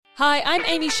Hi, I'm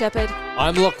Amy Shepherd,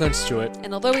 I'm Lachlan Stewart.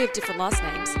 and although we have different last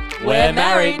names, We're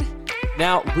married.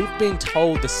 Now, we've been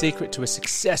told the secret to a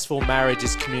successful marriage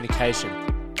is communication.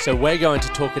 So we're going to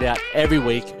talk it out every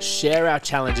week, share our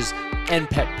challenges and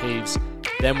pet peeves.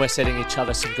 Then we're setting each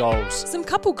other some goals. Some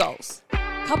couple goals.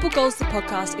 Couple Goals, the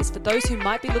podcast, is for those who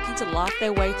might be looking to laugh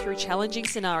their way through challenging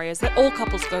scenarios that all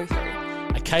couples go through.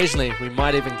 Occasionally, we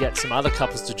might even get some other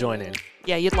couples to join in.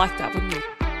 Yeah, you'd like that, wouldn't you?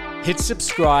 Hit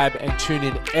subscribe and tune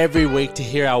in every week to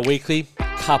hear our weekly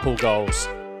couple goals.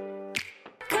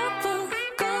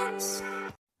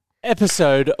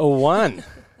 Episode 1.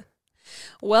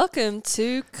 Welcome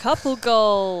to Couple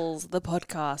Goals, the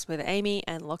podcast with Amy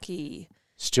and Lockie.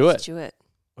 Stuart. Stuart.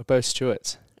 We're both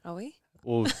Stuarts. Are we?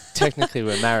 Well, technically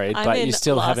we're married, but you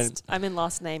still haven't... I'm in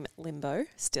last name limbo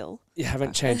still. You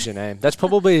haven't changed your name. That's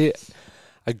probably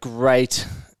a great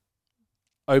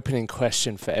opening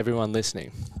question for everyone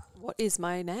listening. What is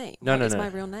my name? No. What is my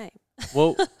real name?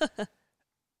 Well,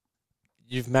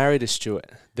 you've married a Stewart.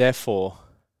 Therefore,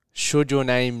 should your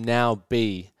name now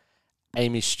be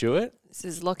Amy Stewart? This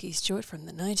is Lockie Stewart from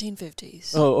the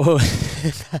 1950s.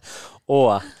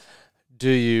 Or do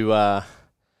you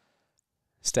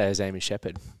stay as Amy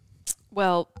Shepherd?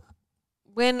 Well,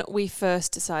 when we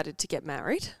first decided to get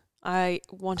married, I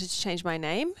wanted to change my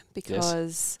name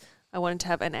because I wanted to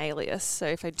have an alias. So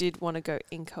if I did want to go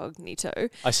incognito,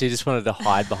 I see you just wanted to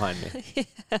hide behind me.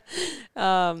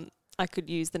 I could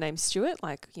use the name Stuart,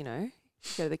 like, you know,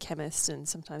 you go to the chemist and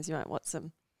sometimes you might want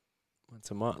some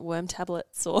worm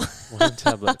tablets or Worm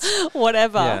tablets.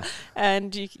 whatever. Yeah.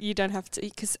 And you don't have to,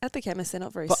 because at the chemist they're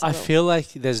not very But I subtle. feel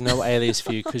like there's no alias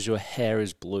for you because your hair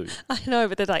is blue. I know,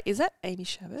 but they're like, is that Amy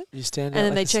Shepherd? You stand out And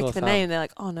then like they a check sore the thumb. name and they're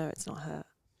like, oh no, it's not her.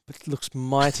 But it looks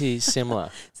mighty similar.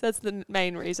 So that's the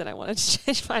main reason I wanted to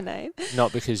change my name.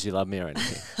 Not because you love me or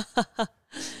anything.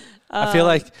 I feel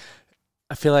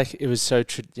like it was so,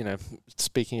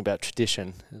 speaking about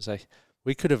tradition, it was like,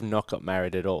 we could have not got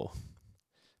married at all.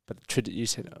 But you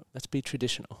said, oh, let's be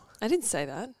traditional. I didn't say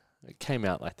that. It came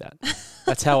out like that.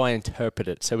 That's how I interpret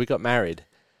it. So we got married.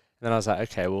 And then I was like,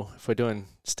 okay, well, if we're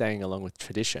staying along with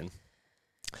tradition.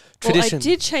 Well, I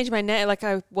did change my name, like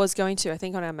I was going to. I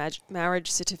think on our marriage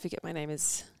certificate, my name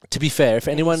is... To be fair, if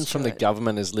Amy anyone from the Stewart.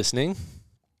 government is listening,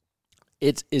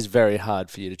 it is very hard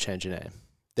for you to change your name.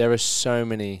 There are so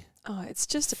many... Oh, it's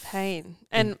just a pain.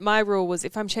 And my rule was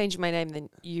if I'm changing my name, then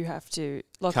you have to...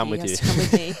 Lockie Come with has you. to come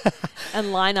with me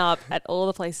and line up at all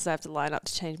the places I have to line up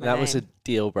to change my name. That was a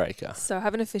deal breaker. So I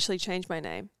haven't officially changed my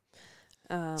name.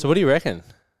 So what do you reckon?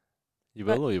 You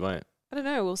will or you won't? I don't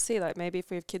know. We'll see. Like maybe if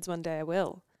we have kids one day, I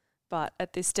will. But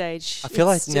at this stage... I feel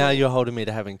like it's now still- you're holding me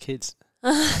to having kids.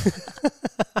 We'll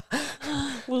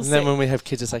And see. then when we have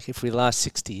kids, it's like if we last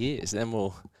 60 years, then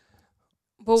we'll...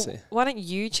 Well, see. why don't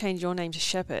you change your name to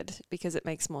Shepherd because it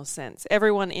makes more sense.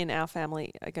 Everyone in our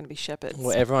family are going to be Shepherds.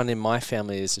 Well, everyone in my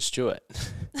family is a Stewart.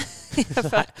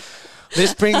 But-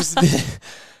 This brings...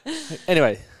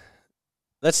 Anyway,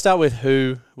 let's start with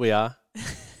who we are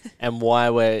and why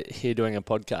we're here doing a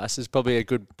podcast. It's probably a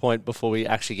good point before we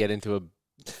actually get into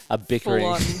a bickering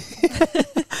Full-on.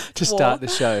 to start the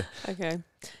show. Okay.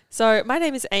 So my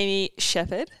name is Amy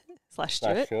Shepherd /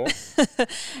 Stewart.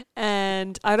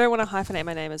 And I don't want to hyphenate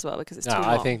my name as well because it's No, too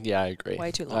I long. think, I agree.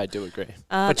 Way too long. I do agree.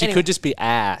 But you anyway. could just be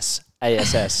ass,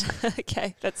 ASS.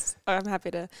 Okay. I'm happy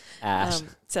to Ass.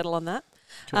 settle on that.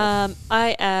 Cool.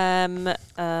 I am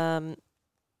a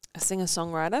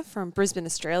singer-songwriter from Brisbane,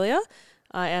 Australia.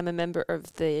 I am a member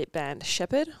of the band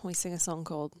Shepherd. We sing a song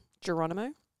called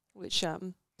Geronimo, which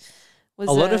was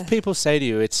a lot of people say to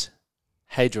you, it's,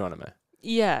 hey, Geronimo.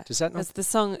 Yeah. Does that not As the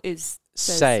song says,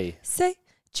 say? Say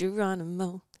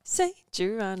Geronimo, say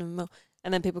Geronimo.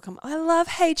 And then people come, I love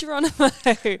Hey Geronimo.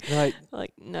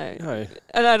 Like, no. no,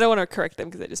 And I don't want to correct them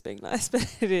because they're just being nice, but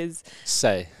it is.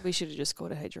 say. We should have just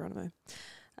called it Hey Geronimo.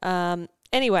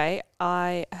 Anyway,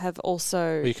 I have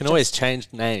also... Well, you can always change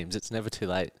names. It's never too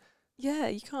late. Yeah,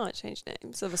 you can't change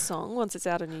names of a song once it's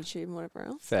out on YouTube and whatever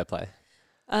else. Fair play.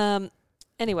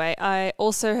 Anyway, I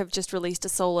also have just released a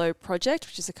solo project,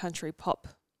 which is a country pop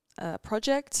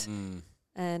project.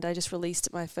 And I just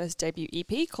released my first debut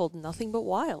EP called Nothing But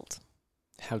Wild.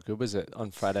 How good was it on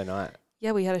Friday night?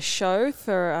 Yeah, we had a show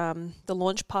for the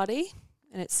launch party,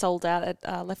 and it sold out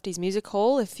at Lefty's Music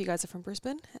Hall, if you guys are from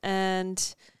Brisbane.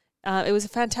 And it was a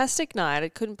fantastic night. I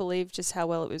couldn't believe just how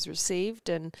well it was received,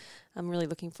 and I'm really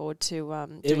looking forward to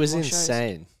doing It was more shows.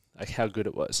 insane, like how good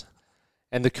it was.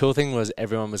 And the cool thing was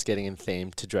everyone was getting in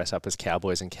theme to dress up as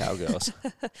cowboys and cowgirls.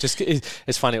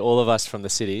 It's funny, all of us from the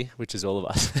city, which is all of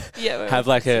us, have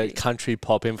like a country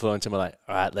pop influence, and we're like,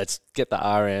 all right, let's get the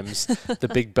RMs, the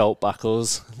big belt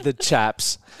buckles, the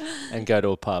chaps, and go to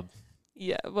a pub.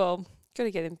 Yeah, well, got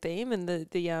to get in theme, and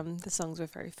the songs were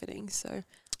very fitting. So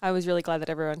I was really glad that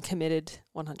everyone committed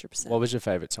 100%. What was your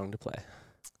favourite song to play?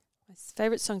 My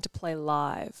favourite song to play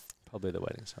live? Probably the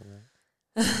wedding song, right?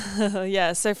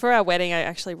 Yeah, so for our wedding, I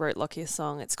actually wrote Lockie a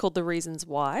song. It's called The Reasons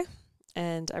Why,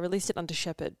 and I released it under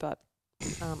Shepherd, but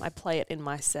I play it in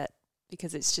my set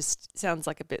because it's just sounds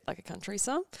like a bit like a country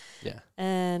song. Yeah.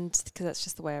 And because that's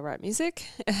just the way I write music.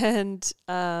 And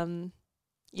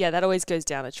yeah, that always goes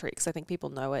down a treat because I think people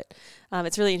know it.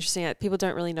 It's really interesting. People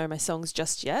don't really know my songs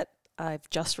just yet. I've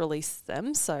just released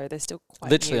them, so they're still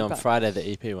quite Literally new, on Friday, the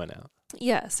EP went out.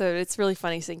 Yeah, so it's really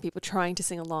funny seeing people trying to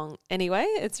sing along anyway.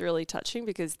 It's really touching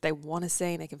because they want to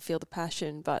sing, they can feel the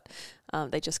passion, but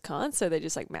they just can't, so they're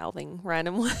just like mouthing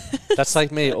random words. That's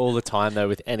like me all the time, though,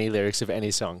 with any lyrics of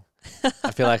any song.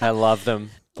 I feel like I love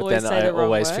them, but Always then say I the wrong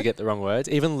always word. forget the wrong words.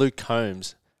 Even Luke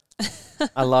Combs.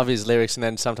 I love his lyrics, and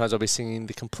then sometimes I'll be singing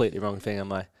the completely wrong thing. I'm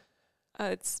like,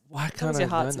 It's why as long can't as I your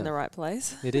heart's learn in the that? right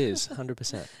place. It is,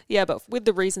 100%. Yeah, but with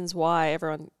The Reasons Why,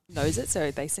 everyone knows it, so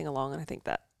they sing along, and I think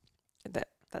that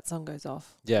song goes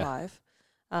off live.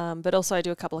 But also I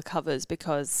do a couple of covers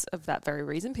because of that very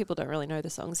reason. People don't really know the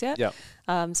songs yet. Yep.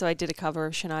 So I did a cover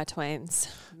of Shania Twain's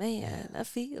Man, I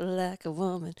Feel Like a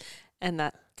Woman, and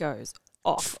that goes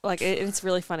off. Like it's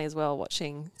really funny as well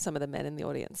watching some of the men in the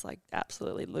audience like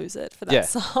absolutely lose it for that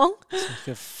song. It's like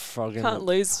a frog in Can't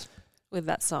lose with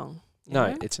that song. you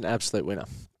No, know? it's an absolute winner.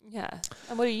 Yeah.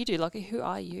 And what do you do, Lockie? Who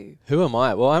are you? Who am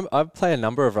I? Well, I play a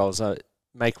number of roles. I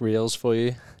make reels for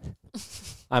you.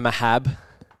 I'm a HAB,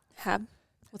 HAB.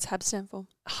 What's HAB stand for?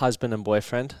 husband and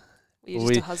boyfriend. You're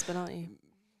just a husband, aren't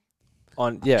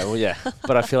you?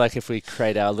 But I feel like if we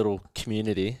create our little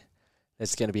community,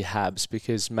 it's going to be HABs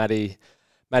because Maddie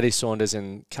Saunders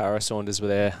and Cara Saunders were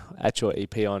there at your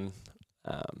EP on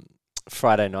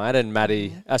Friday night, and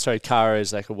Cara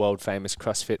is like a world famous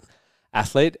CrossFit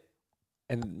athlete,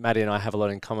 and Maddie and I have a lot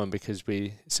in common because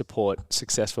we support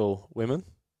successful women.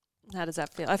 How does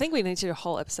that feel? I think we need to do a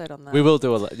whole episode on that. We will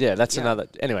do a lot. Yeah, that's another.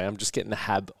 Anyway, I'm just getting the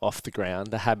HAB off the ground.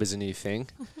 The HAB is a new thing.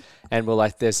 And we're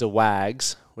like, there's the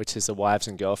WAGs, which is the wives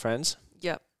and girlfriends.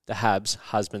 Yep. The HABs,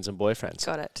 husbands and boyfriends.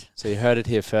 Got it. So you heard it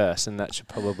here first, and that should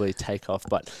probably take off.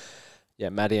 But yeah,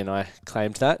 Maddie and I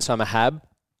claimed that. So I'm a HAB.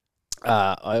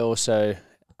 I also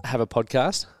have a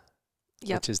podcast,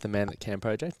 which is the Man That Can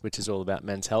Project, which is all about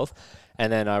men's health.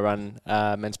 And then I run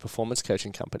a men's performance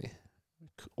coaching company,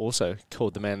 also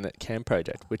called the Man That Can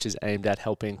Project, which is aimed at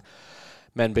helping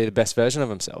men be the best version of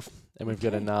themselves. And we've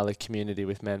got a gnarly community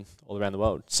with men all around the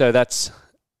world. So that's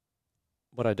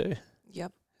what I do.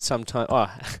 Yep.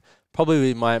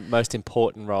 Probably my most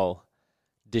important role,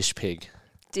 dish pig.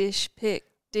 Dish pig.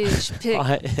 Dish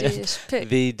pig. Dish pig.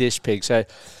 The dish pig. So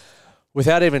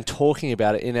without even talking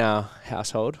about it in our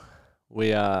household,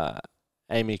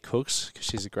 Amy cooks because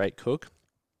she's a great cook,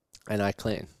 and I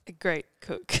clean. A great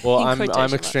cook. Well,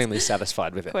 I'm extremely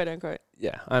satisfied with it. Quote unquote.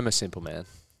 Yeah, I'm a simple man.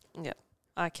 Yeah,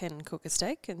 I can cook a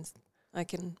steak and I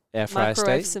can air fry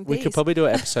microwave steak. some We peas. could probably do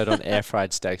an episode on air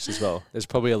fried steaks as well. There's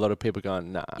probably a lot of people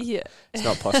going, nah, Yeah. it's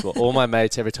not possible. All my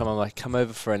mates, every time I'm like, come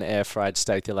over for an air fried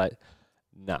steak, they're like,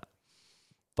 nah.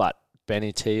 But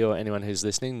Benny T or anyone who's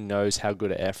listening knows how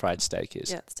good an air fried steak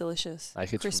is. Yeah, it's delicious.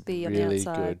 Like it's crispy really on the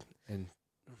outside, good and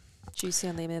juicy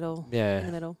on the middle. yeah, In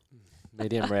the middle.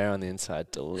 medium rare on the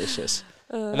inside, delicious.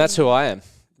 And that's who I am,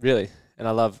 really. And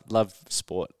I love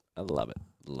sport. I love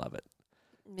it.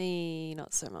 Me,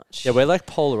 not so much. Yeah, we're like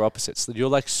polar opposites. You're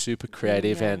like super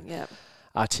creative and yeah.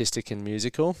 artistic and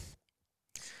musical.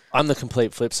 I'm the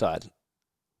complete flip side.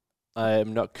 I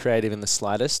am not creative in the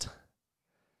slightest.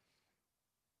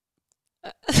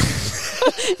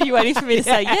 Are you waiting for me to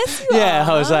say yes? You Yeah,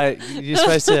 are. I was like, you're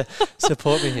supposed to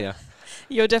support me here.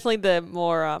 You're definitely the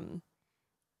more I'm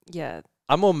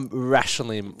more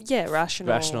rational,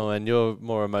 and you're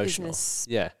more emotional. business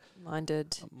Yeah,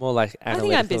 minded. more like I analytical.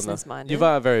 think I'm business minded. You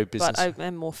are very business. But I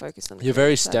am more focused on the You're very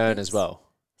creative side of stern as things. well.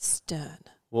 Stern.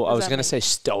 Well, What I does was that going to mean? say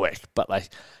stoic, but like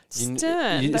Stern.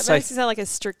 that That makes makes you sound like a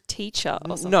strict teacher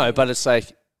or something. no, but it's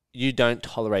like you don't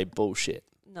tolerate bullshit.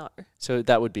 No. So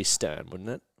that would be stern, wouldn't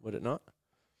it? Would it not?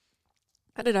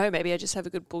 I don't know. Maybe I just have a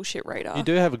good bullshit radar. You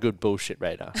do have a good bullshit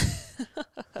radar.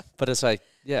 But it's like,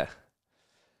 yeah.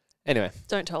 Anyway,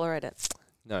 Don't tolerate it.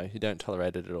 no, you don't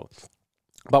tolerate it at all.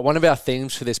 But one of our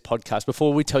themes for this podcast,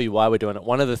 before we tell you why we're doing it,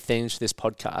 one of the themes for this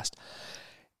podcast,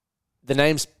 the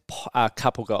name's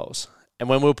Couple Goals. And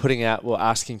when we're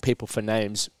asking people for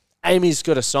names, Amy's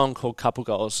got a song called Couple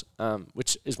Goals,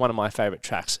 which is one of my favourite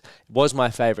tracks. It was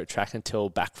my favourite track until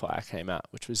Backfire came out,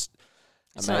 which was...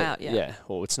 It's not out yet. Yeah,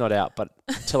 well, it's not out, but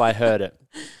until I heard it.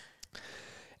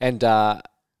 And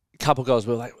Couple Goals,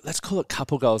 we were like, let's call it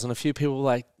Couple Goals. And a few people were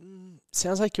like,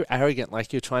 sounds like you're arrogant,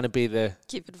 like you're trying to be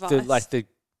give advice. The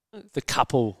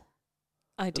couple...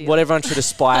 Ideal. What everyone should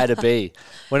aspire to be.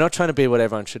 We're not trying to be what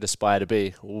everyone should aspire to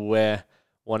be. We're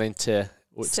wanting to...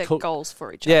 Set goals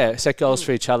for each other. Yeah, set goals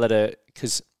for each other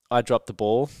because I dropped the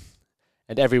ball.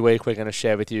 And every week we're going to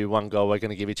share with you one goal we're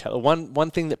going to give each other.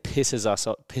 One thing that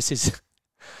pisses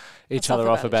each other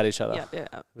off about each other. Yeah.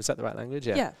 Was that the right language?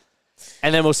 Yeah.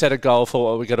 And then we'll set a goal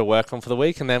for what we got to work on for the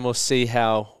week, and then we'll see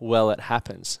how well it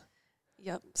happens.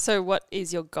 Yep. So what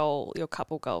is your goal, your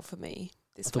couple goal for me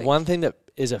this week? The one thing that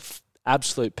is a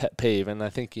absolute pet peeve, and I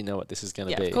think you know what this is going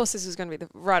to be. Yeah, of course this is going to be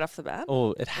right off the bat.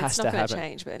 Oh, it has to happen. It's not going to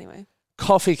change, but anyway.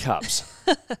 Coffee cups.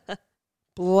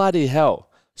 Bloody hell.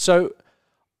 So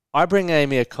I bring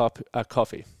Amy a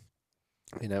coffee.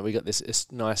 You know, we got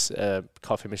this nice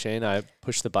coffee machine. I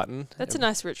push the button. That's a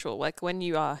nice ritual. Like when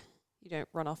you don't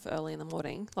run off early in the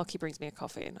morning, Lockie brings me a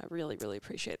coffee, and I really, really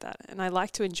appreciate that. And I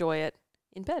like to enjoy it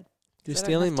in bed. You're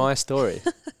stealing my story.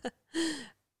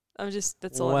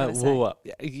 That's all I'm going to say.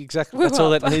 Yeah, exactly. That's all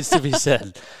that needs to be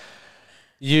said.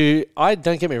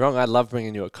 Don't get me wrong, I love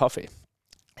bringing you a coffee.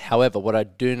 However, what I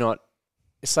do not,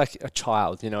 it's like a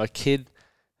child, a kid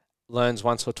learns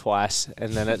once or twice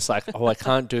and then it's like, oh, I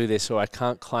can't do this, or I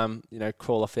can't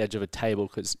crawl off the edge of a table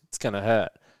because it's going to hurt.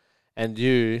 And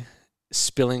you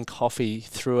spilling coffee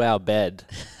through our bed,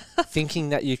 thinking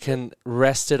that you can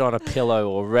rest it on a pillow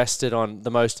or rest it on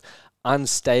the most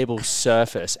unstable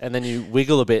surface, and then you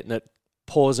wiggle a bit and it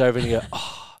pours over and you go,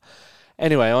 oh.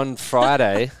 Anyway, on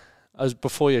Friday,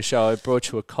 before your show, I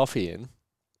brought you a coffee in.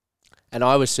 And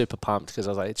I was super pumped because I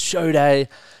was like, it's show day.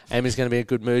 Amy's going to be in a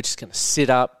good mood. She's going to sit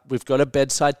up. We've got a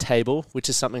bedside table, which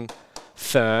is something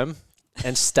firm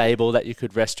and stable that you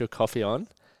could rest your coffee on.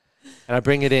 And I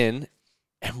bring it in.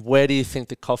 And where do you think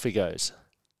the coffee goes?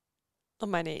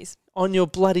 On my knees. On your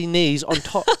bloody knees on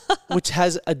top, which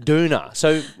has a doona.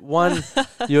 So one,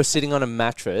 you're sitting on a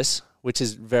mattress, which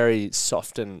is very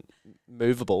soft and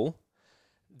movable.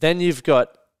 Then you've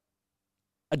got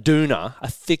a doona, a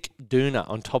thick doona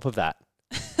on top of that.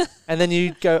 And then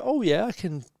you go, oh yeah, I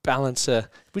can balance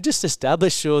we just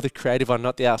established you're the creative one,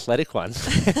 not the athletic one.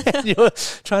 You're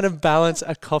trying to balance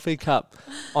a coffee cup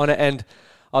on it. And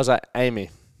I was like, Amy,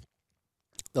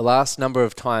 the last number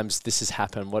of times this has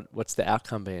happened, what's the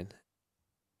outcome been?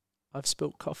 I've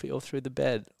spilled coffee all through the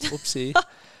bed. Whoopsie.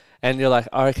 And you're like,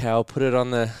 oh, okay, I'll put it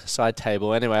on the side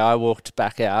table. Anyway, I walked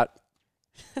back out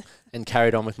and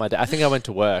carried on with my day. I think I went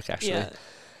to work, actually. Yeah.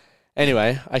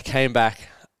 Anyway, I came back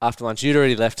after lunch. You'd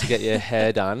already left to get your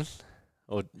hair done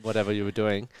or whatever you were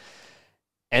doing.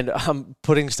 And I'm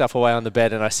putting stuff away on the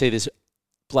bed and I see this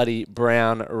bloody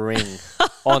brown ring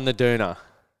on the doona.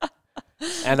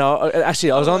 And I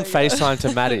was on FaceTime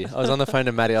to Maddie. I was on the phone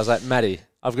to Maddie. I was like, Maddie,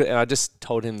 and I just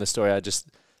told him the story I just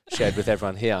shared with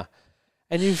everyone here.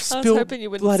 And you've spilled, I was hoping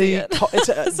you wouldn't see it.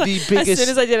 It's the biggest. As soon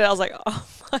as I did it, I was like, oh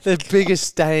my God. The biggest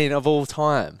stain of all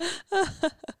time.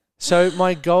 So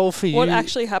my goal for you... What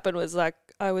actually happened was like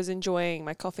I was enjoying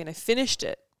my coffee and I finished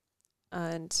it.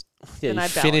 And then I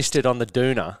finished it on the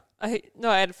doona. I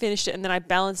had finished it and then I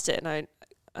balanced it and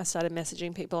I started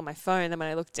messaging people on my phone. And then when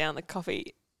I looked down, the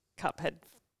coffee cup had...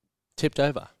 tipped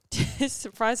over.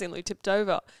 Surprisingly tipped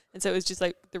over. And so it was just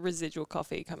like the residual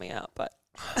coffee coming out. But...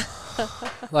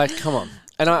 like, come on.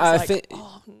 And I think...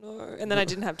 oh, no. And then I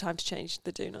didn't have time to change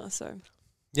the doona, so...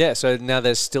 Yeah, so now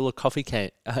there's still a coffee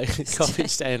coffee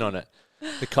stain on it.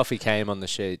 The coffee came on the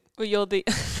sheet. Well, you're the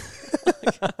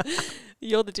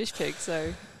dish pig,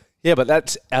 so... Yeah, but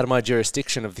that's out of my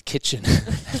jurisdiction of the kitchen.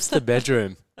 That's the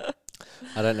bedroom.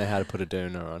 I don't know how to put a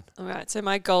doona on. All right, so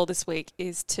my goal this week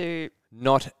is to...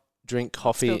 not drink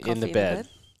coffee in the bed.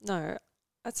 No,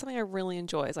 that's something I really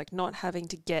enjoy, is like not having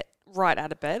to get right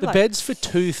out of bed. The bed's for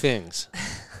two things.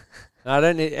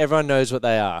 Everyone knows what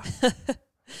they are.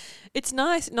 It's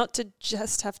nice not to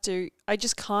just have to... I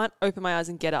just can't open my eyes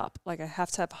and get up. Like I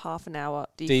have to have half an hour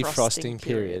defrosting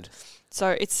period.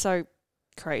 So it's so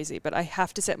crazy, but I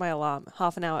have to set my alarm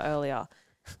half an hour earlier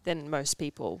than most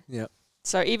people. Yep.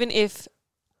 So even if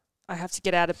I have to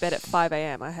get out of bed at 5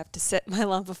 a.m., I have to set my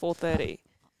alarm for 4:30.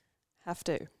 Have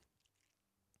to.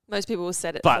 Most people will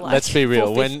set it but for like let's be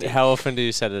real. 4:50. How often do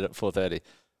you set it at 4:30?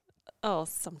 Oh,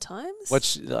 sometimes.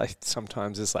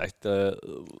 Sometimes it's like the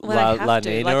La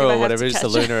Nina like or whatever it is, the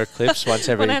lunar eclipse once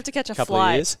every when I have to catch a couple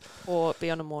flight of years. Or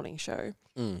be on a morning show.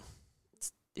 Mm.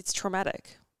 It's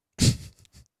traumatic.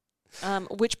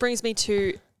 Which brings me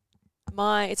to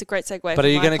it's a great segue. But are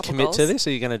you going to commit to this?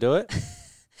 Are you going to do it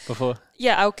before?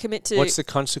 Yeah, I'll commit to. What's the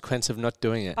consequence of not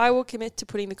doing it? I will commit to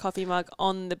putting the coffee mug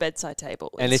on the bedside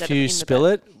table. And if you spill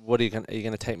it, what are you going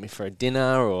to take me for a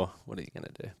dinner, or what are you going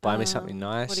to do? Buy me something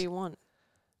nice? What do you want?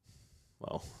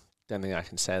 Well, don't think I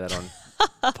can say that on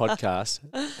podcast.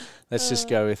 Let's just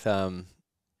go with an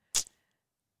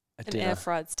air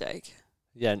fried steak.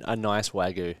 Yeah, a nice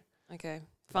Wagyu. Okay,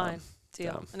 fine.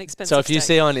 Deal. An expensive So if you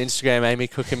steak. see on Instagram Amy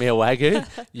cooking me a Wagyu,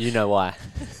 you know why.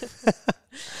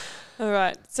 All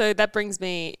right. So that brings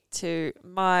me to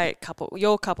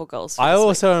your couple goals. I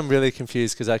also am really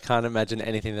confused because I can't imagine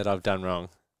anything that I've done wrong.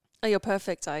 Oh, you're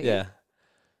perfect, are you? Yeah.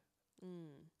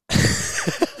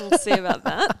 We'll see about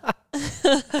that.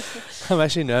 I'm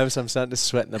actually nervous. I'm starting to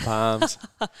sweat in the palms.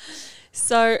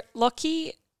 So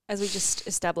Lockie, as we just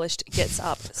established, gets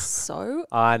up so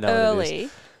I know early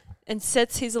and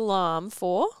sets his alarm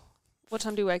for, what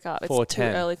time do you wake up? It's 4:10. too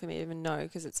early for me to even know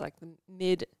because it's like the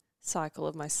mid-cycle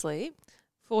of my sleep.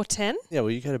 4:10? Yeah, well,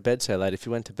 you go to bed so late. If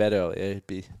you went to bed earlier, it'd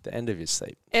be the end of your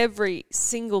sleep. Every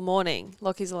single morning,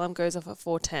 Lockie's alarm goes off at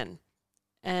 4:10.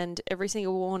 And every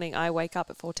single morning, I wake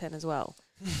up at 4:10 as well.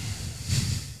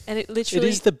 And it literally... It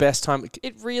is the best time.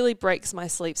 It really breaks my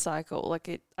sleep cycle.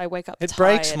 Like I wake up It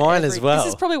breaks mine as well.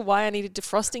 This is probably why I need a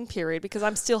defrosting period because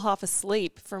I'm still half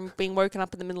asleep from being woken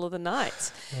up in the middle of the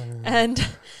night. And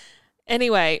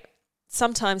anyway,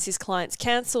 sometimes his clients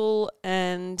cancel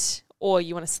or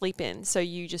you want to sleep in. So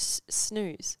you just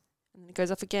snooze and it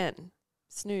goes off again.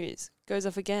 Snooze, goes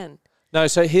off again. No,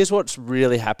 so here's what's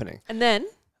really happening. And then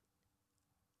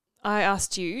I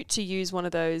asked you to use one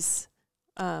of those...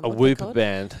 a Whoop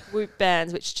band. Whoop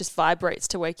bands, which just vibrates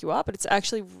to wake you up, but it's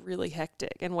actually really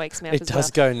hectic and wakes me up It as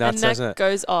does well. go nuts, and that doesn't it?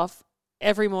 goes off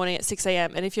every morning at 6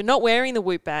 a.m. And if you're not wearing the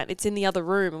Whoop band, it's in the other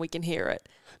room and we can hear it.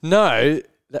 No,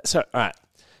 all right.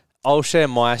 I'll share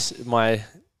my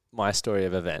story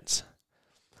of events.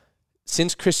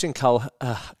 Since Christian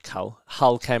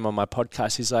Hull came on my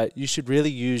podcast, he's like, you should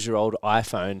really use your old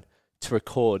iPhone to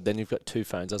record. Then you've got two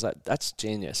phones. I was like, that's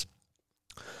genius.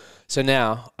 So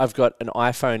now I've got an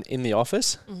iPhone in the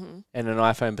office and an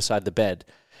iPhone beside the bed.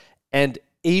 And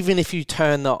even if you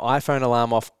turn the iPhone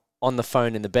alarm off on the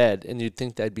phone in the bed, and you'd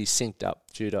think they'd be synced up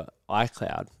due to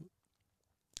iCloud,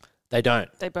 they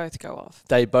don't. They both go off.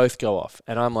 They both go off.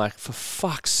 And I'm like, for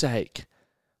fuck's sake,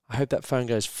 I hope that phone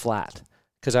goes flat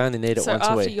because I only need it once a week.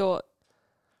 So after your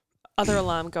other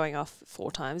alarm going off 4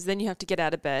 times, then you have to get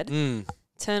out of bed,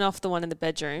 turn off the one in the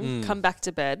bedroom, come back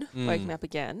to bed, wake me up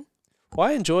again. Well,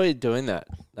 I enjoy doing that,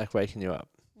 like waking you up.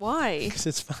 Why? Because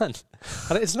it's fun.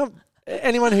 It's not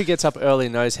anyone who gets up early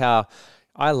knows how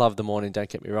I love the morning, don't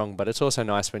get me wrong, but it's also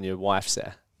nice when your wife's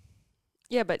there.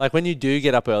 Yeah, but like when you do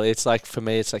get up early, it's like, for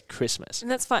me, it's like Christmas. And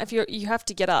that's fine. If you have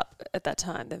to get up at that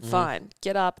time, then fine.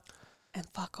 Get up and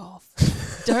fuck off.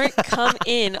 Don't come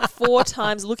in 4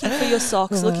 times looking for your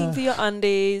socks, looking for your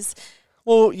undies.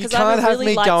 Well, you can't have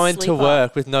me going to sleeper.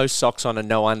 work with no socks on and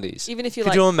no undies. Even if you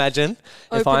Could you imagine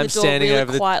if I'm standing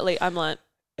over quietly, I'm like,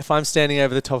 if I'm standing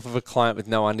over the top of a client with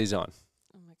no undies on?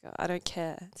 Oh my God, I don't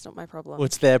care. It's not my problem. Well,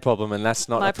 it's their problem, and that's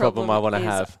not a problem I want to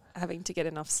have. Having to get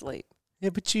enough sleep. Yeah,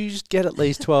 but you just get at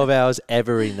least 12 hours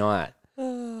every night.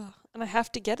 And I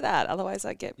have to get that, otherwise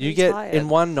I get really tired. In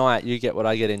one night, you get what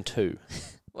I get in 2.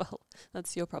 Well,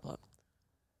 that's your problem.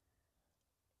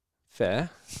 Fair.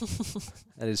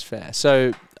 That is fair.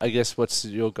 So I guess what's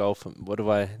your goal what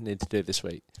do I need to do this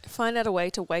week? Find out a way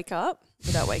to wake up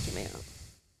without waking me up.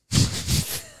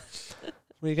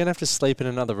 Well, you're going to have to sleep in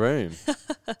another room.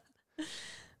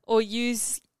 Or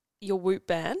use your Whoop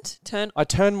band. I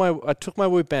took my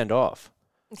Whoop band off.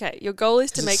 Okay, your goal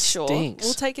is to make sure. Stinks.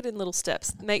 We'll take it in little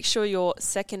steps. Make sure your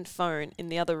second phone in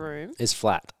the other room is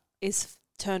flat. Is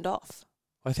turned off.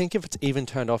 I think if it's even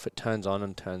turned off, it turns on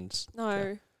and turns.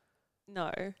 No.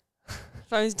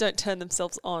 Phones don't turn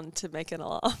themselves on to make an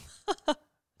alarm.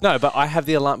 No, but I have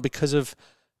the alarm because of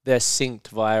they're synced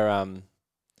via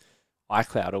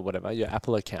iCloud or whatever, your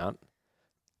Apple account.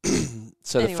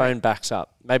 So anyway, the phone backs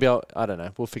up. Maybe I don't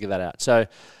know. We'll figure that out. So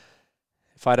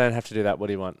if I don't have to do that, what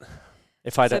do you want?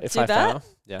 If I fail,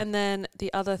 yeah. And then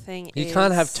the other thing is... You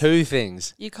can't have 2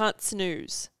 things. You can't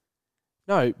snooze.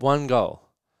 No, one goal.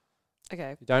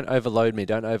 Okay. Don't overload me.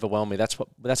 Don't overwhelm me. That's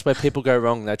where people go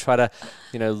wrong. They try to,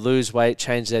 lose weight,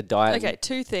 change their diet. Okay,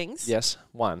 2 things. Yes,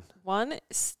 1. 1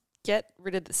 is get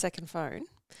rid of the second phone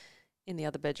in the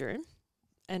other bedroom.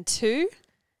 And 2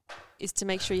 is to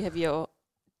make sure you have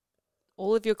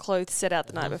all of your clothes set out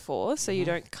the night before so you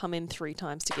don't come in 3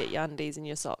 times to get your undies and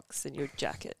your socks and your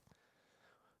jacket.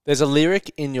 There's a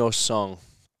lyric in your song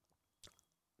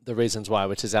The Reasons Why,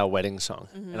 which is our wedding song.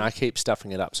 Mm-hmm. And I keep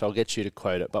stuffing it up, so I'll get you to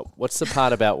quote it. But what's the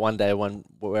part about one day when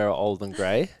we're old and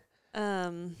grey?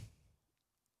 There'll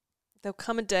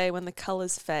come a day when the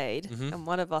colours fade Mhm. and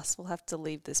one of us will have to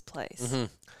leave this place. Mm-hmm.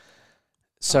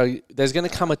 So there's going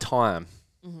to come a time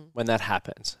Mm-hmm. when that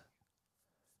happens.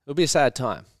 It'll be a sad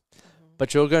time. Mm-hmm.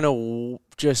 But you're going to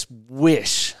just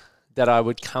wish that I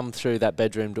would come through that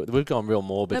bedroom door. We've gone real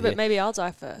morbid No, here. but maybe I'll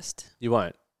die first, You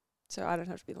won't. so I don't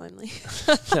have to be lonely.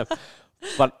 No.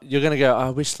 But you're going to go, I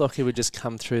wish Lockie would just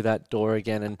come through that door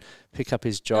again and pick up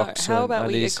his jocks. No, how and about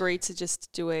we undies. agree to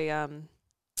just do a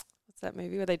what's that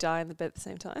movie where they die in the bed at the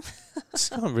same time? It's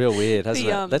gone real weird, hasn't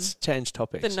The, it? Let's change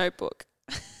topics. The Notebook.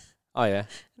 Oh, yeah.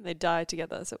 And they die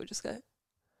together, so we just go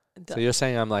and So die. you're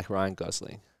saying I'm like Ryan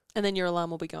Gosling And then your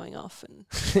alarm will be going off. And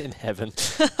in heaven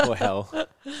or hell,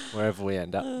 wherever we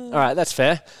end up. All right, that's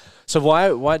fair. So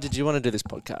why did you want to do this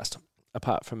podcast,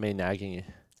 apart from me nagging you?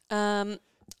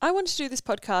 I wanted to do this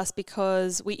podcast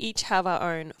because we each have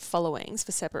our own followings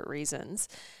for separate reasons.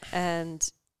 And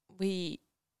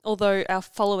although our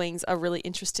followings are really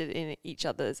interested in each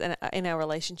other's and in our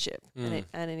relationship and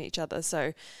in each other.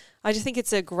 So I just think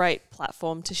it's a great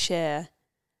platform to share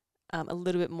a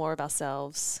little bit more of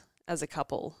ourselves as a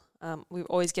couple. We're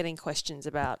always getting questions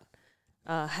about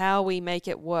how we make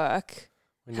it work.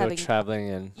 When you're traveling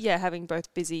and... Yeah, having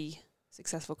both busy,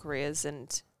 successful careers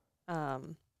and...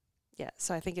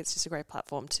 so I think it's just a great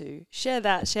platform to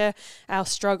share our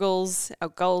struggles, our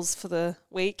goals for the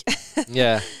week.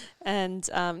 Yeah. And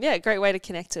a great way to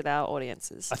connect with our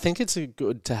audiences. I think it's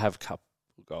good to have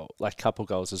couple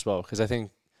goals as well, because I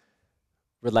think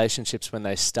relationships when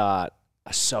they start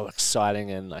are so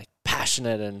exciting and like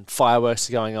passionate and fireworks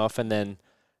are going off, and then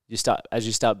as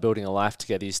you start building a life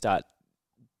together, you start,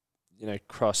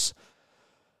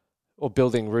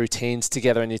 building routines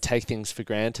together and you take things for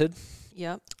granted.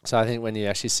 Yeah. So I think when you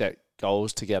actually set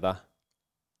goals together,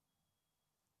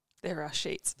 there are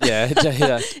sheets. Yeah.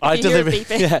 I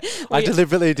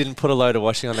deliberately didn't put a load of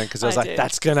washing on them because I was like,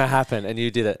 that's going to happen. And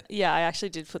you did it. Yeah, I actually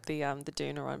did put the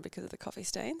Doona on because of the coffee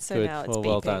stain. So Good. now it's beeping,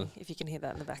 well done. if you can hear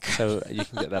that in the background. So you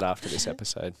can get that after this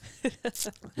episode.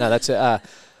 No, that's it.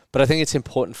 But I think it's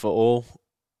important for all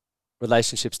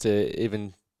relationships to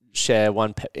even share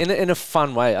in a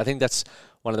fun way. I think that's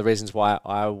one of the reasons why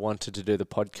I wanted to do the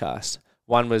podcast.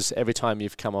 One was every time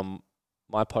you've come on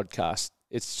my podcast,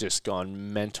 it's just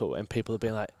gone mental, and people have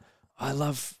been like, I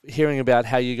love hearing about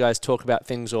how you guys talk about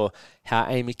things, or how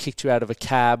Amy kicked you out of a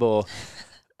cab, or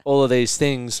all of these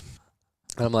things.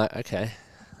 And I'm like, okay,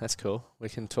 that's cool. We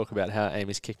can talk about how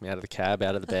Amy's kicked me out of the cab,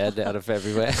 out of the bed, out of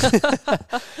everywhere.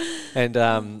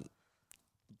 And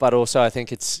but also I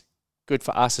think it's good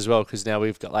for us as well, because now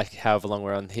we've got like however long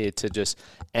we're on here to just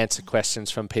answer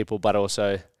questions from people, but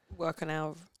also work on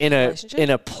our in relationship.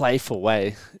 a playful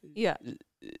way. Yeah.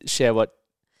 Share what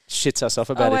shits us off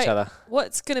about each other.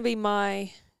 What's going to be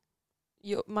my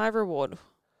reward?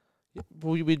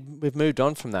 Well, we've moved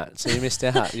on from that, so you missed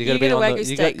out. You got to get be a on Wagyu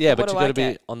the steak, but what you do got I to be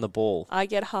get? on the ball. I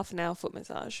get half an hour foot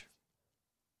massage.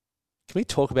 Can we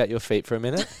talk about your feet for a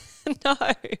minute? No.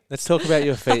 Let's talk about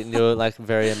your feet and your like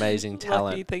very amazing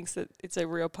talent. Lucky thinks that it's a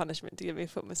real punishment to give me a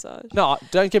foot massage. No,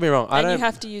 don't get me wrong. And you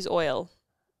have to use oil.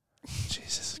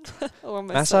 Jesus Christ. Or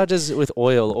Massages with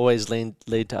oil always lead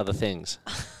to other things.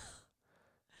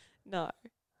 No.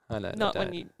 I know.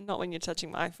 Not when you're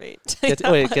touching my feet.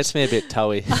 It gets me a bit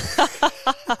toey.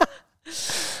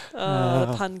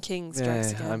 Pun king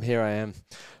strikes again. Here I am.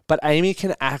 But Amy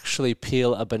can actually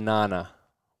peel a banana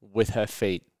with her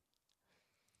feet.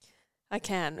 I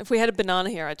can. If we had a banana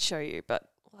here, I'd show you, but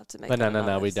we'll have to make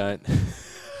No, we don't.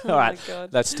 Oh All right, my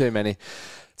God. that's too many.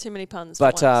 Too many puns.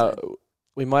 But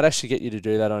we might actually get you to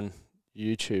do that on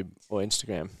YouTube or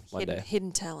Instagram one day.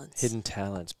 Hidden talents. Hidden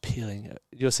talents, peeling.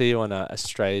 You'll see you on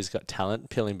Australia's Got Talent,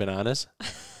 peeling bananas.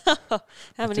 How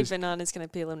many bananas can I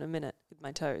peel in a minute with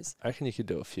my toes? I reckon you could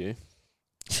do a few.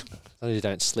 As long as you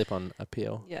don't slip on a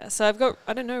peel. Yeah, so I've got,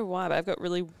 I don't know why, but I've got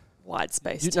really wide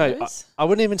space toes. I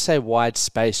wouldn't even say wide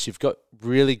space. You've got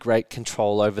really great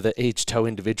control over each toe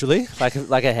individually, like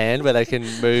a hand where they can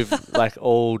move like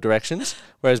all directions.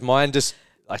 Whereas mine just,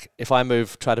 like if I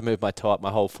try to move my toe up, my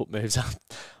whole foot moves up.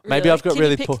 Maybe I've got can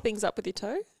really you pick things up with your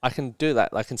toe? I can do that.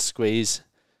 I can squeeze.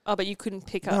 Oh, but you couldn't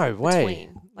pick up No way.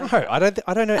 between. Like No,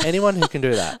 I don't know anyone who can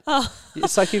do that.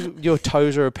 It's like your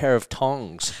toes are a pair of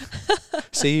tongs.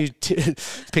 See you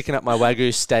picking up my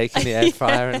Wagyu steak in the air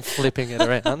fryer and flipping it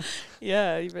around.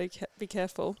 Yeah, you be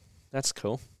careful. That's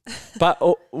cool. But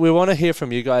we want to hear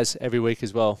from you guys every week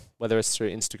as well, whether it's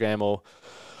through Instagram or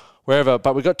wherever.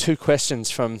 But we got 2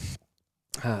 questions from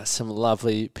some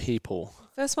lovely people.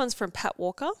 First one's from Pat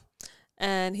Walker.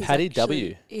 And Paddy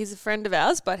W. He's a friend of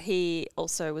ours, but he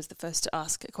also was the first to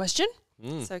ask a question.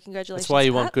 So congratulations, That's why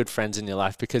you Pat. want good friends in your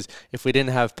life, because if we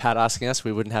didn't have Pat asking us,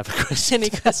 we wouldn't have a question.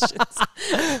 Any questions?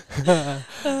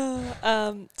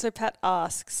 So Pat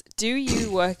asks, do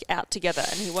you work out together?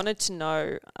 And he wanted to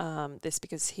know this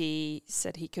because he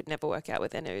said he could never work out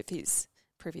with any of his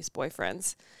previous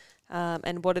boyfriends.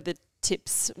 And what are the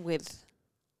tips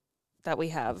that we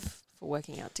have for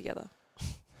working out together?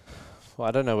 Well,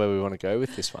 I don't know where we want to go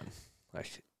with this one.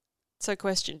 So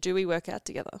question, do we work out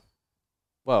together?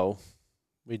 Well,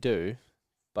 we do,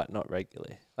 but not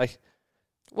regularly.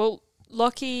 Well,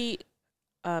 Lockie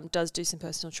does do some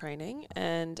personal training,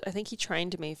 and I think he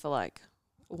trained me for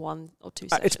 1 or 2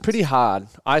 sessions. It's pretty hard.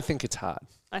 I think it's hard.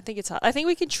 I think it's hard. I think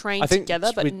we can train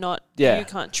together, but not you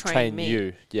can't train me.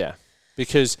 You, yeah.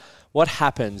 Because what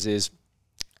happens is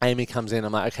Amy comes in,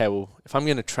 I'm like, okay, well, if I'm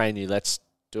going to train you, let's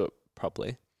do it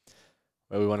properly.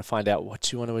 Where we want to find out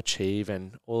what you want to achieve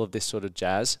and all of this sort of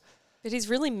jazz. But he's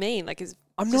really mean. It's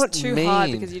I'm just not too mean.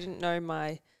 hard because you didn't know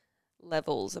my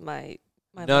levels and my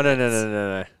No.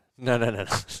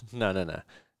 limits. No.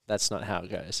 That's not how it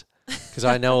goes. Because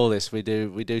I know all this. We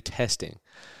do testing.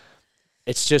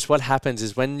 It's just what happens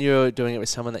is when you're doing it with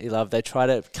someone that you love, they try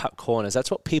to cut corners. That's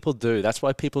what people do. That's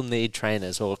why people need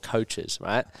trainers or coaches,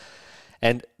 right?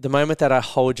 And the moment that I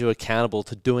hold you accountable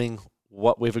to doing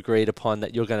what we've agreed upon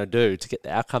that you're going to do to get the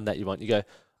outcome that you want, you go,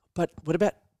 but what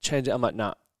about change it? I'm like,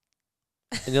 nah.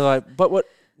 And you're like, but what?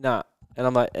 Nah. And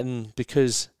I'm like, and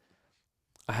because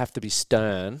I have to be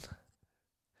stern,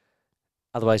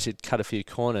 otherwise you'd cut a few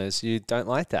corners, you don't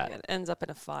like that. Yeah, it ends up in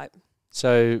a fight.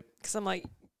 So, because I'm like,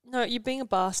 no, you're being a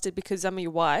bastard because I'm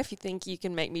your wife. You think you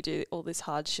can make me do all this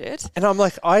hard shit. and I'm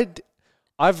like,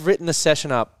 I've written the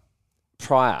session up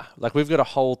prior. We've got a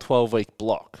whole 12-week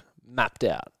block mapped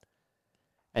out.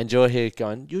 And you're here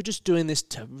going, you're just doing this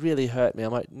to really hurt me.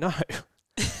 I'm like, no,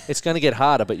 it's going to get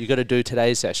harder, but you got to do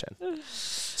today's session.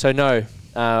 So no.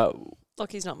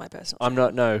 Lockie's not my personal I'm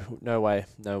trainer. not, no way.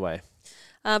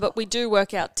 But we do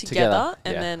work out together.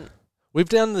 And yeah. then... We've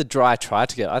done the dry try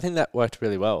together. I think that worked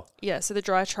really well. Yeah, so the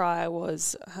dry try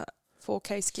was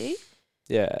 4K ski.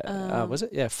 Yeah. Was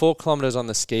it? Yeah, 4 kilometers on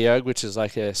the ski erg, which is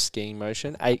like a skiing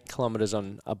motion. 8 kilometers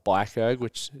on a bike erg,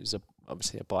 which is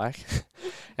obviously a bike.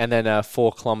 And then a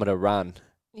 4 kilometer run.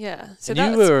 Yeah. So and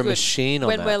that's you were a good. machine on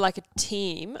when that. we're like a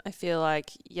team, I feel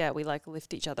like, we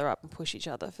lift each other up and push each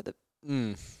other for the...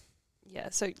 Yeah,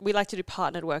 so we like to do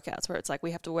partnered workouts where it's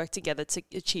we have to work together to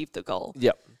achieve the goal.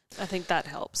 Yep. I think that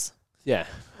helps. Yeah.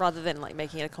 Rather than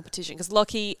making it a competition. Because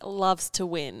Lockie loves to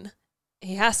win.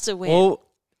 He has to win. Well,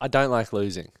 I don't like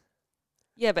losing.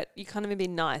 Yeah, but you can't even be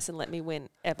nice and let me win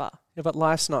ever. Yeah, but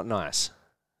life's not nice.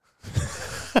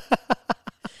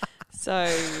 So,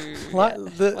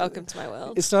 welcome to my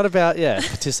world. It's not about,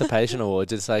 participation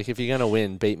awards. It's if you're going to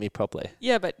win, beat me properly.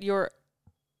 Yeah, but you're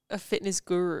a fitness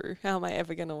guru. How am I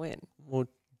ever going to win? Well,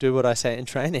 do what I say in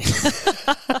training.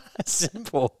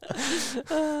 Simple.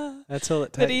 That's all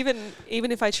it takes. But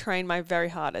even if I train my very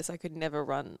hardest, I could never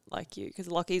run like you because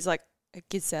Lockie's like a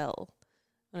gazelle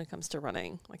when it comes to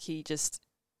running. He just...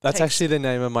 That's actually the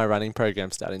name of my running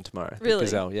program starting tomorrow. Really?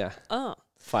 Gazelle, yeah. Oh.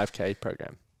 5K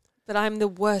program. But I'm the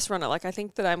worst runner. I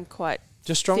think that I'm quite...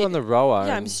 Just strong fit. on the rower.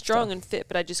 Yeah, I'm strong and fit,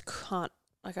 but I just can't...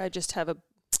 I just have a...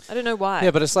 I don't know why.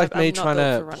 Yeah, but it's like me trying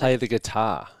to running. play the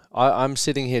guitar. I'm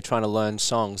sitting here trying to learn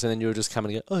songs, and then you're just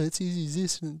coming and go, oh, it's easy as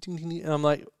this. And I'm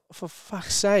like, for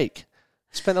fuck's sake.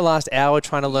 I spent the last hour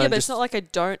trying to learn. Yeah, but it's not like I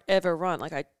don't ever run.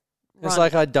 It's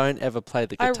like I don't ever play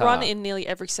the guitar. I run in nearly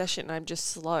every session, and I'm just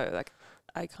slow.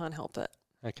 I can't help it.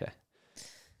 Okay.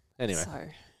 Anyway. So,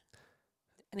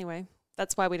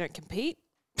 that's why we don't compete.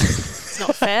 It's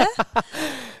not fair.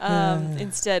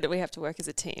 Instead, we have to work as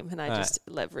a team, and I just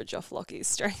leverage off Lockie's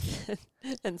strength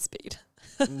and speed.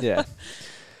 Yeah.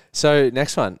 So,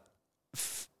 next one.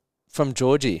 From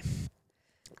Georgie.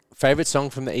 Favorite song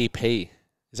from the EP?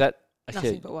 Is that...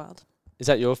 Nothing But Wild. Is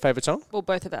that your favorite song? Well,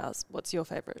 both of ours. What's your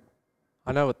favorite?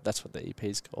 I know that's what the EP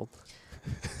is called.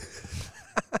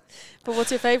 But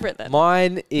what's your favorite then?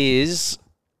 Mine is...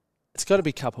 It's got to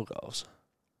be Couple Goals.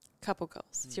 Couple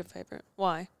Goals. It's your favorite.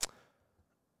 Why?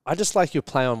 I just like your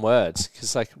play on words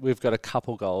because we've got a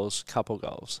couple goals.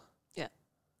 Yeah.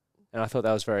 And I thought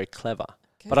that was very clever.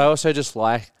 Okay. But I also just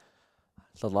like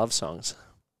the love songs.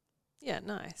 Yeah,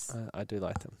 nice. I do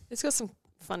like them. It's got some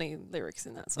funny lyrics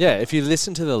in that song. Yeah, if you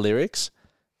listen to the lyrics,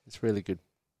 it's really good.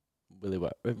 Really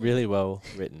well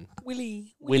written.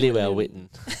 Really well written.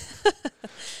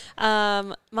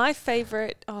 My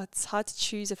favourite, it's hard to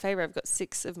choose a favourite. I've got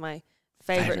 6 of my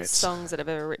favourite Favourites. songs that I've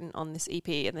ever written on this EP,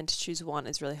 and then to choose one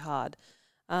is really hard.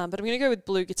 But I'm going to go with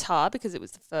Blue Guitar because it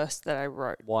was the first that I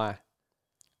wrote. Why?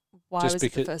 Why Just was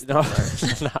it the because-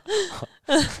 first that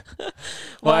I wrote?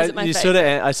 Well, Why is it my you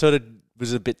favourite? I sort of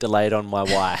was a bit delayed on my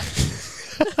why.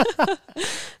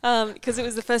 Because it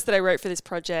was the first that I wrote for this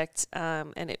project,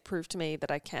 and it proved to me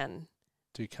that I can.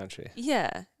 Do country. Yeah,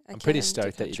 I'm pretty can do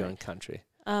stoked that you're country. doing country.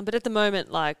 But at the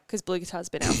moment, like, because Blue Guitar's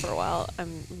been out for a while,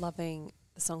 I'm loving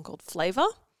the song called Flavor.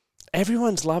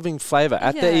 Everyone's loving Flavor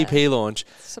at the Yeah. EP launch.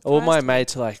 All my Surprised me.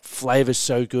 mates are like, Flavor's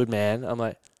so good, man. I'm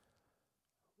like,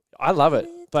 I love it,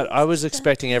 but I was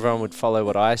expecting everyone would follow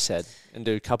what I said and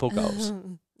do couple goals.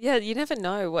 Yeah, you never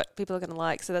know what people are going to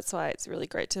like, so that's why it's really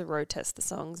great to road test the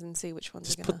songs and see which ones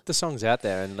Just are going to. put the songs out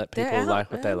there and let They're people out,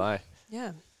 like what they man. like.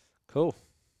 Yeah. Cool.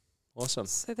 Awesome.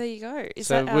 So there you go.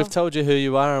 So we've told you who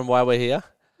you are and why we're here.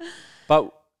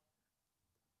 But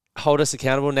hold us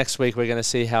accountable. Next week we're going to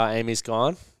see how Amy's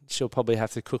gone. She'll probably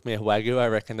have to cook me a Wagyu. I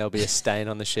reckon there'll be a stain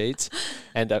on the sheets.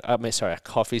 And a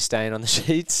coffee stain on the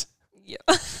sheets. Yeah.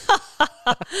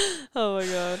 Oh my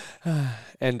god.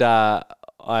 And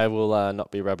I will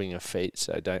not be rubbing your feet,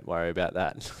 so don't worry about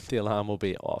that. The alarm will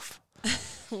be off.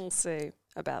 We'll see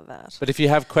about that. But if you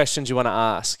have questions you want to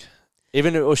ask,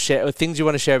 even or things you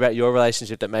want to share about your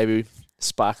relationship that maybe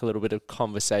spark a little bit of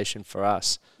conversation for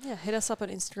us. Yeah, hit us up on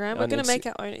Instagram. On We're going to Insta- make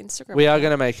our own Instagram. We are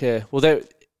account. going to make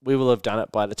we will have done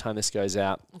it by the time this goes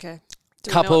out. Okay.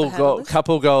 Do we know what the handle is?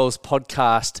 Couple Goals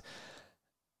Podcast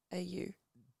AU.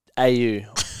 AU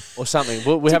or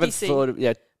something. We haven't TBC. thought of,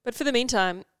 yeah, But for the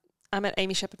meantime, I'm at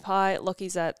Amy Shepherd Pie.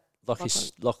 Lockie's at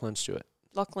Lachlan Stewart.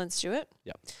 Lachlan Stewart.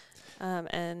 Yep.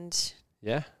 And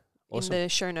Yeah. Awesome. in the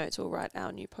show notes, we'll write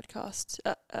our new podcast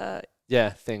Yeah,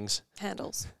 things.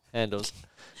 handles. Handles.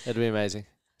 That'd be amazing.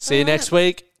 See you Alright. next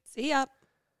week. See ya.